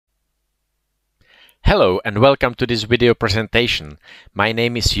Hello and welcome to this video presentation. My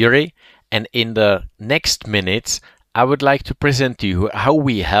name is Yuri, and in the next minutes I would like to present to you how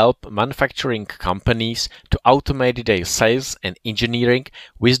we help manufacturing companies to automate their sales and engineering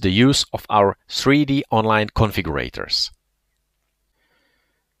with the use of our 3D online configurators.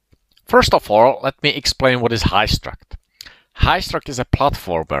 First of all, let me explain what is HiStruct. HiStruct is a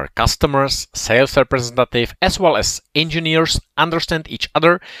platform where customers, sales representatives, as well as engineers understand each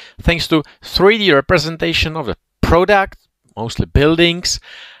other thanks to 3D representation of the product, mostly buildings,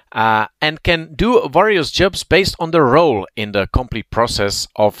 and can do various jobs based on the role in the complete process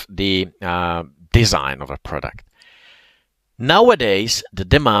of the design of a product. Nowadays, the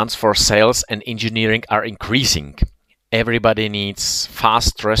demands for sales and engineering are increasing. Everybody needs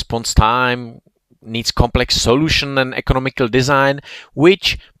fast response time, needs complex solution and economical design,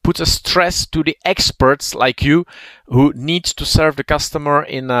 which puts a stress to the experts like you who need to serve the customer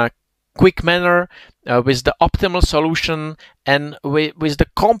in a quick manner with the optimal solution and with the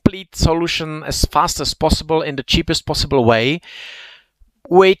complete solution as fast as possible in the cheapest possible way,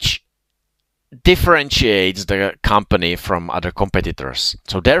 which differentiates the company from other competitors.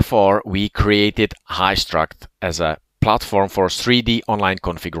 So therefore, we created HiStruct as a platform for 3D online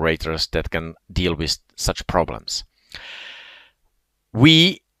configurators that can deal with such problems.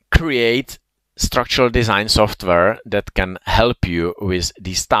 We create structural design software that can help you with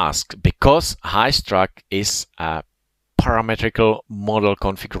these tasks because HiStruct is a parametrical model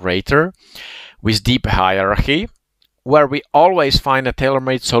configurator with deep hierarchy, where we always find a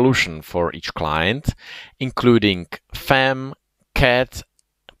tailor-made solution for each client, including FEM, CAD,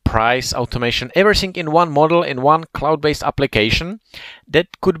 price, automation, everything in one model, in one cloud-based application that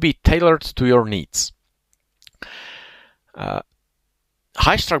could be tailored to your needs.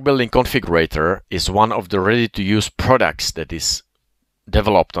 HiStruct Building Configurator is one of the ready-to-use products that is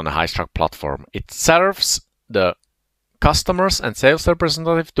developed on the HiStruct platform. It serves the customers and sales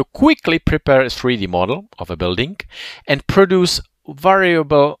representatives to quickly prepare a 3D model of a building and produce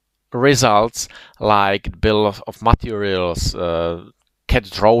variable results like bill of materials, CAD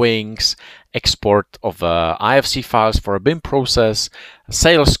drawings, export of IFC files for a BIM process,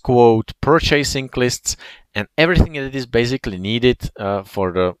 sales quote, purchasing lists, and everything that is basically needed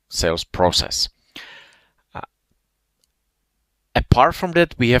for the sales process. Apart from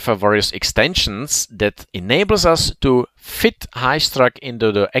that, we have various extensions that enables us to fit HiStruct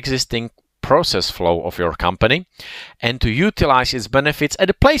into the existing process flow of your company and to utilize its benefits at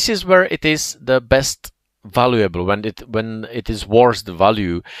the places where it is the best valuable, when it is worth the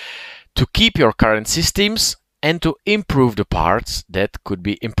value, to keep your current systems and to improve the parts that could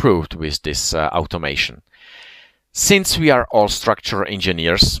be improved with this automation. Since we are all structural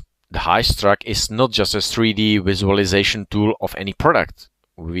engineers, the HiStruct is not just a 3D visualization tool of any product.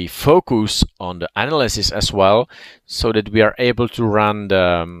 We focus on the analysis as well, so that we are able to run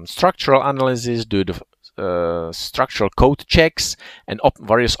the structural analysis, do the structural code checks and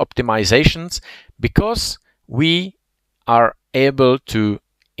various optimizations, because we are able to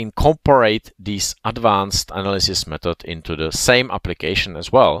incorporate this advanced analysis method into the same application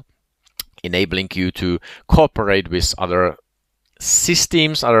as well, enabling you to cooperate with other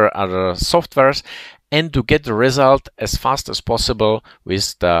systems, other softwares, and to get the result as fast as possible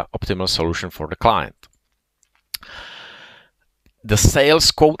with the optimal solution for the client. The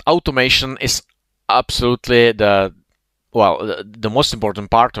sales quote automation is absolutely the most important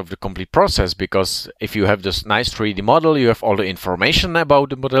part of the complete process, because if you have this nice 3D model, you have all the information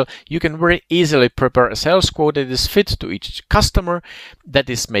about the model, you can very easily prepare a sales quote that is fit to each customer, that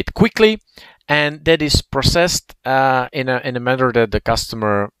is made quickly, and that is processed in a manner that the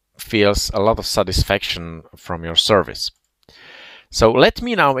customer feels a lot of satisfaction from your service. So let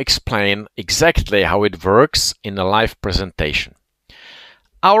me now explain exactly how it works in a live presentation.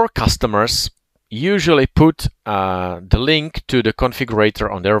 Our customers usually put the link to the configurator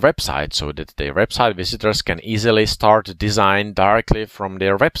on their website, so that their website visitors can easily start design directly from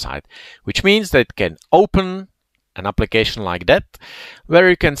their website, which means they can open an application like that, where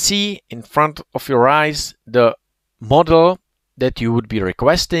you can see in front of your eyes the model that you would be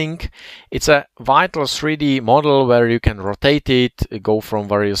requesting. It's a vital 3D model where you can rotate it, go from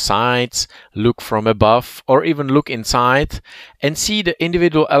various sides, look from above, or even look inside and see the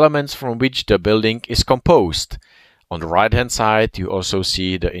individual elements from which the building is composed. On the right hand side, you also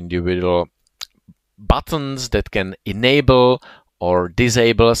see the individual buttons that can enable or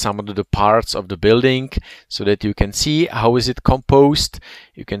disable some of the parts of the building, so that you can see how is it composed.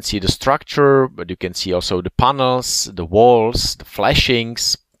 You can see the structure, but you can see also the panels, the walls, the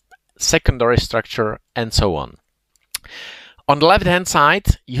flashings, secondary structure, and so on. On the left hand side,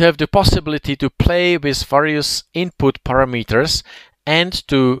 you have the possibility to play with various input parameters and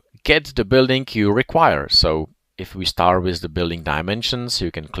to get the building you require. So if we start with the building dimensions,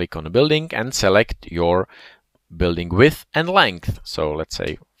 you can click on the building and select your building width and length. So let's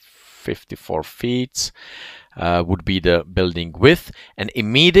say 54 feet would be the building width, and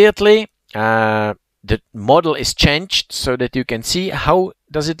immediately the model is changed so that you can see how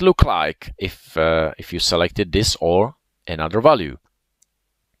does it look like if you selected this or another value.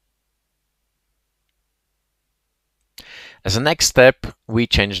 As a next step, we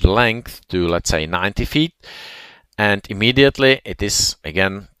change the length to, let's say, 90 feet, and immediately it is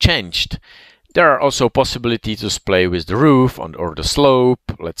again changed. There are also possibilities to play with the roof or the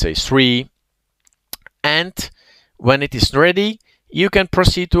slope, let's say 3. And when it is ready, you can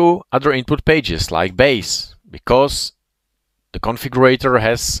proceed to other input pages like base, because the configurator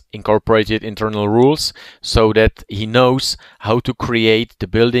has incorporated internal rules so that he knows how to create the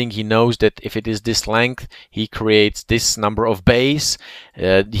building. He knows that if it is this length, he creates this number of base.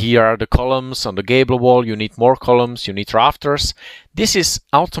 Here are the columns on the gable wall. You need more columns, you need rafters. This is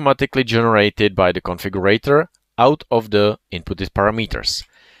automatically generated by the configurator out of the inputted parameters,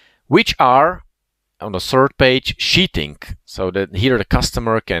 which are on the third page sheeting, so that here the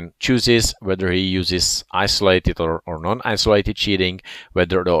customer can choose whether he uses isolated or non-isolated sheeting,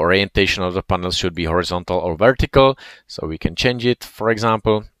 whether the orientation of the panels should be horizontal or vertical, so we can change it, for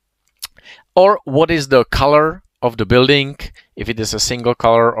example, or what is the color of the building, if it is a single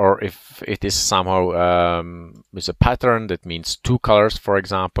color or if it is somehow with a pattern, that means 2 colors, for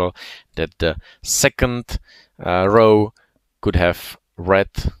example, that the second row could have red.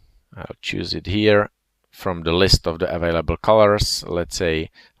 I'll choose it here from the list of the available colors, let's say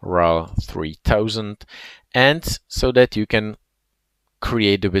RAL 3000, and so that you can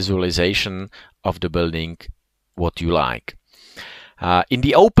create the visualization of the building what you like. In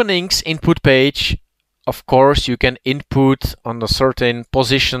the openings input page, of course, you can input on the certain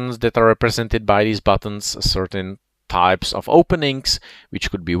positions that are represented by these buttons, certain types of openings,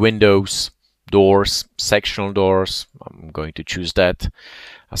 which could be windows, doors, sectional doors. I'm going to choose that.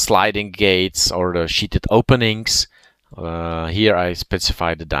 Sliding gates or the sheeted openings. Here I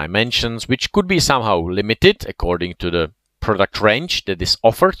specify the dimensions, which could be somehow limited according to the product range that is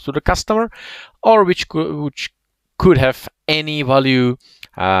offered to the customer, or which could have any value.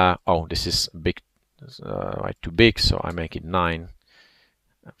 Oh, this is big, too big, so I make it 9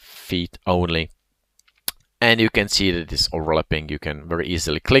 feet only. And you can see that it is overlapping. You can very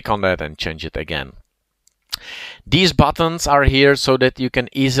easily click on that and change it again. These buttons are here so that you can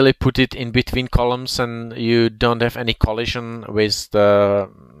easily put it in between columns and you don't have any collision with the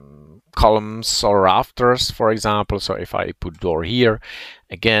columns or rafters, for example. So if I put door here,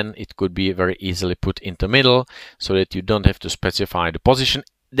 again, it could be very easily put in the middle so that you don't have to specify the position.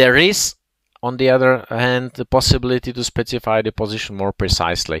 There is, on the other hand, the possibility to specify the position more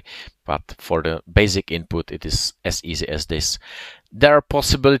precisely, but for the basic input, it is as easy as this. There are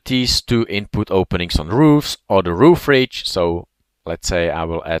possibilities to input openings on roofs or the roof ridge. So let's say I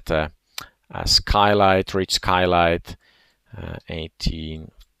will add a skylight, ridge skylight,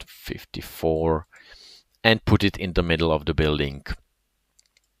 1854, and put it in the middle of the building.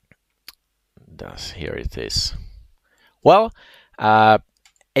 Here it is. Well, at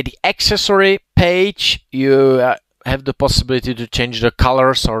the accessory page, you have the possibility to change the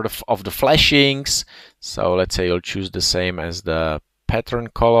colors or of the flashings. So let's say you'll choose the same as the pattern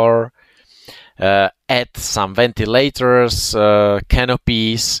color. Add some ventilators,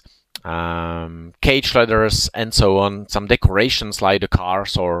 canopies, cage ladders, and so on. Some decorations like the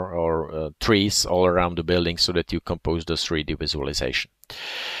cars or trees all around the building so that you compose the 3D visualization.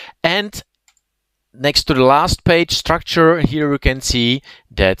 And next to the last page, structure, here you can see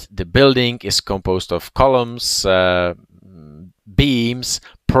that the building is composed of columns, beams,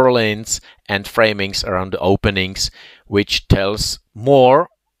 purlins, and framings around the openings, which tells more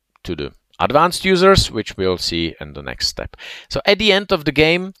to the advanced users, which we'll see in the next step. So at the end of the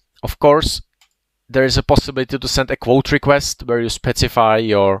game, of course, there is a possibility to send a quote request where you specify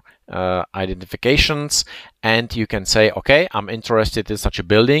your identifications, and you can say, okay, I'm interested in such a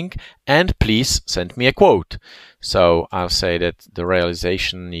building and please send me a quote. So I'll say that the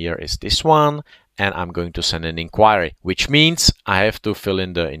realization here is this one, and I'm going to send an inquiry, which means I have to fill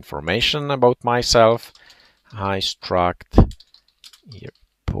in the information about myself. HiStruct, here,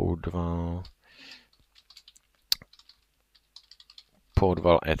 Podval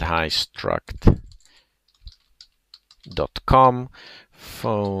at HiStruct.com,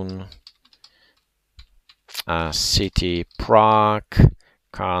 phone, city Prague,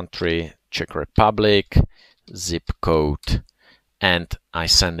 country Czech Republic, zip code and I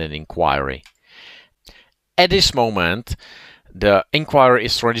send an inquiry. At this moment, the inquiry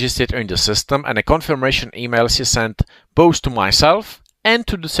is registered in the system and a confirmation email is sent both to myself and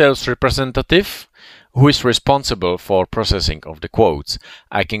to the sales representative who is responsible for processing of the quotes.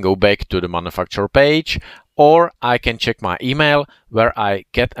 I can go back to the manufacturer page, or I can check my email where I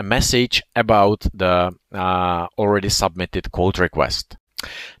get a message about the already submitted quote request.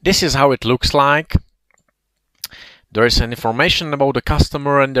 This is how it looks like. There is an information about the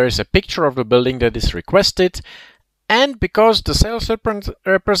customer and there is a picture of the building that is requested. And because the sales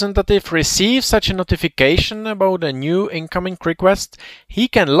representative receives such a notification about a new incoming request, he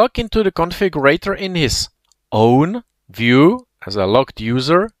can log into the configurator in his own view as a logged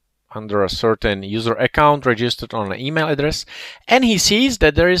user under a certain user account registered on an email address, and he sees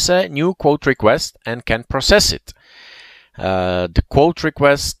that there is a new quote request and can process it. The quote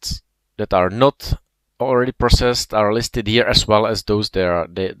requests that are not already processed are listed here, as well as those those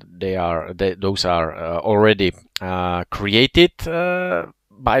are already created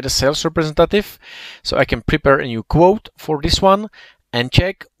by the sales representative. So I can prepare a new quote for this one and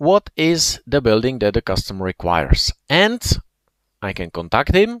check what is the building that the customer requires, and I can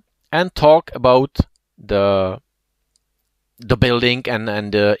contact him and talk about the building and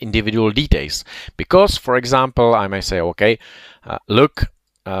the individual details. Because, for example, I may say, okay, look,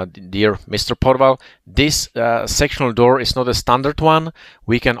 dear Mr. Podval, this sectional door is not a standard one.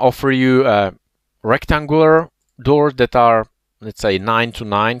 We can offer you rectangular doors that are, let's say, 9 to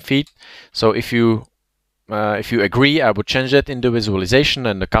 9 feet. So if you agree, I would change that in the visualization,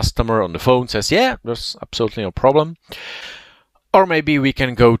 and the customer on the phone says, yeah, there's absolutely no problem. Or maybe we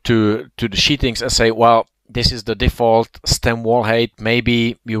can go to the sheetings and say, well, this is the default stem wall height.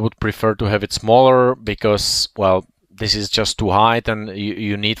 Maybe you would prefer to have it smaller because, well, this is just too high and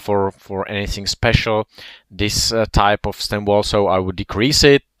you need for anything special this type of stem wall, so I would decrease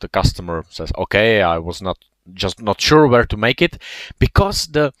it. The customer says, okay, I was not sure where to make it, because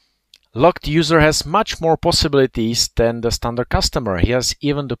the logged user has much more possibilities than the standard customer. He has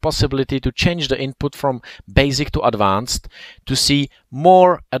even the possibility to change the input from basic to advanced, to see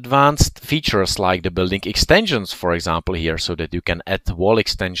more advanced features like the building extensions, for example, here, so that you can add wall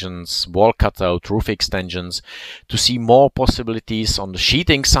extensions, wall cutout, roof extensions, to see more possibilities on the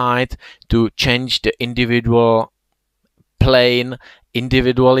sheeting side, to change the individual plane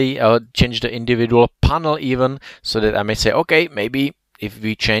individually, change the individual panel even, so that I may say, okay, maybe if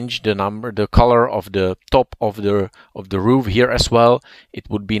we change the color of the top of the roof here as well, it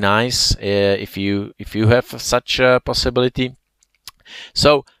would be nice if you have such a possibility.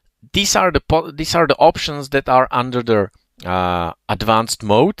 So these are the options that are under the advanced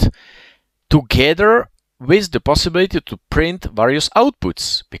mode, together with the possibility to print various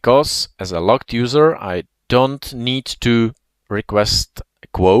outputs. Because as a logged user, I don't need to request a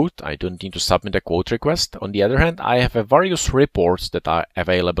quote. I don't need to submit a quote request. On the other hand, I have various reports that are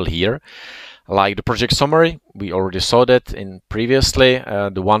available here, like the project summary. We already saw that in previously,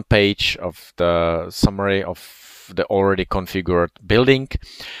 the one page of the summary of the already configured building.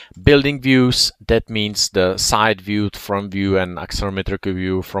 Building views, that means the side view, front view, and axonometric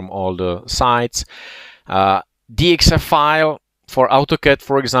view from all the sides. DXF file for AutoCAD,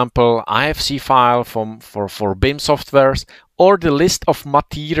 for example, IFC file for BIM softwares, or the list of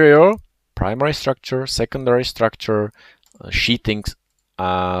material, primary structure, secondary structure, sheeting,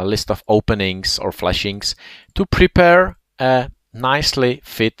 list of openings or flashings, to prepare a nicely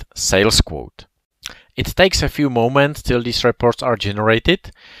fit sales quote. It takes a few moments till these reports are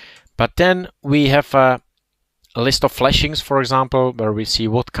generated, but then we have a list of flashings, for example, where we see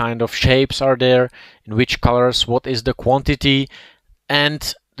what kind of shapes are there, in which colors, what is the quantity,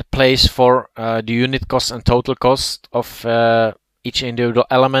 and the place for the unit cost and total cost of each individual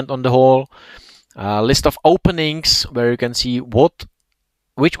element on the whole. List of openings, where you can see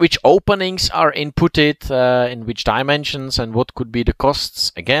which openings are inputted in which dimensions and what could be the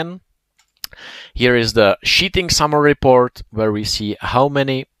costs again. Here is the sheeting summary report, where we see how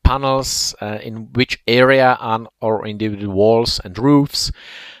many panels in which area on or individual walls and roofs,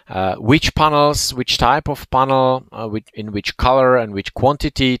 which panels, which type of panel, in which color and which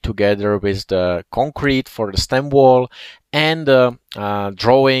quantity, together with the concrete for the stem wall, and the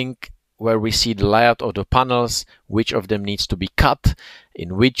drawing where we see the layout of the panels, which of them needs to be cut,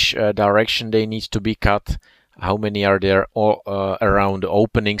 in which direction they need to be cut, how many are there all around the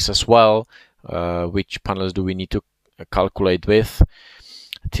openings as well, which panels do we need to calculate with,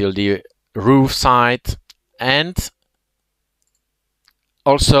 till the roof side, and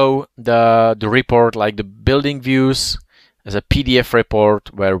also the report like the building views, as a PDF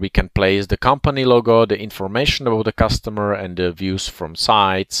report where we can place the company logo, the information about the customer, and the views from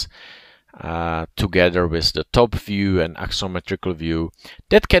sites together with the top view and axometrical view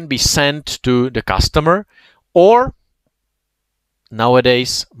that can be sent to the customer, or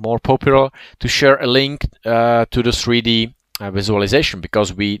nowadays more popular to share a link to the 3D visualization,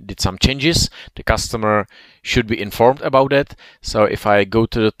 because we did some changes. The customer should be informed about it. So if I go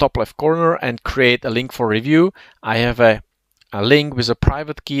to the top left corner and create a link for review, I have a link with a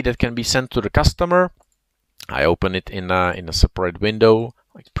private key that can be sent to the customer. I open it in a separate window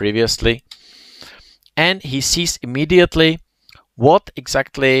like previously, and he sees immediately what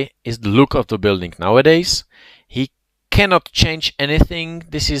exactly is the look of the building nowadays. He cannot change anything.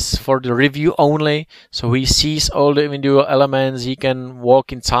 This is for the review only, so he sees all the individual elements. He can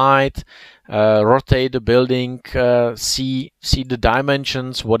walk inside, rotate the building, see the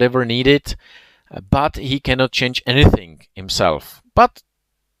dimensions, whatever needed, but he cannot change anything himself. But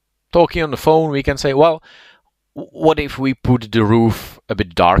talking on the phone, we can say, well, what if we put the roof a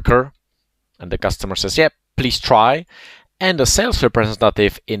bit darker? And the customer says, yeah, please try. And the sales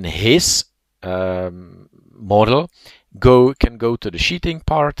representative in his model can go to the sheeting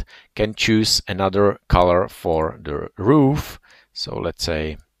part, can choose another color for the roof. So let's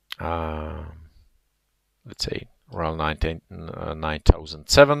say around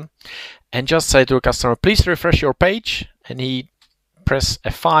 9007, and just say to the customer, please refresh your page. And he press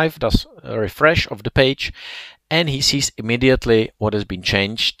F5, does a refresh of the page, and he sees immediately what has been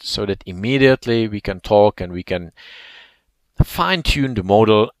changed, so that immediately we can talk and we can fine-tune the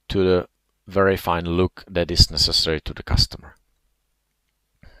model to the very fine look that is necessary to the customer.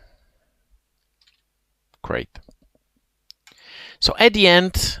 Great. So at the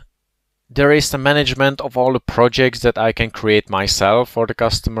end, there is the management of all the projects that I can create myself for the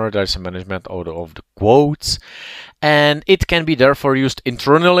customer. There's a management of the quotes, and it can be therefore used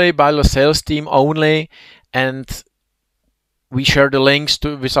internally by the sales team only, and we share the links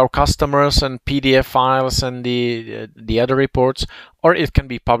with our customers and PDF files and the other reports, or it can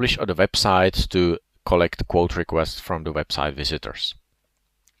be published on the website to collect quote requests from the website visitors.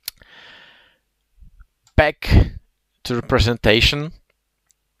 Back to the presentation.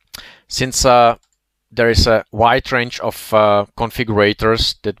 Since there is a wide range of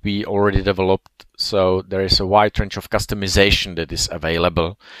configurators that we already developed, so there is a wide range of customization that is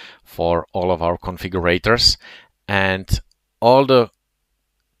available for all of our configurators, and all the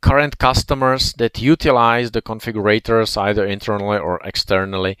current customers that utilize the configurators either internally or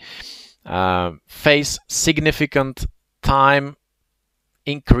externally face significant time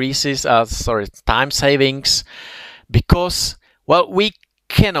savings, because, well, we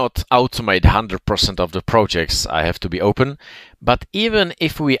cannot automate 100% of the projects, I have to be open, but even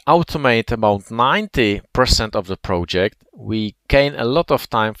if we automate about 90% of the project, we gain a lot of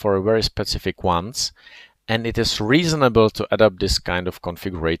time for very specific ones, and it is reasonable to adopt this kind of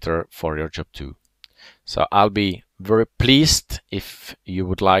configurator for your job too. So I'll be very pleased if you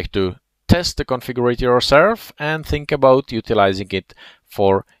would like to test the configurator yourself and think about utilizing it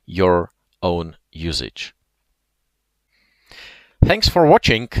for your own usage. Thanks for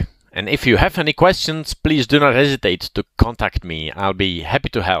watching, and if you have any questions, please do not hesitate to contact me. I'll be happy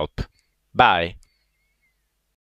to help. Bye.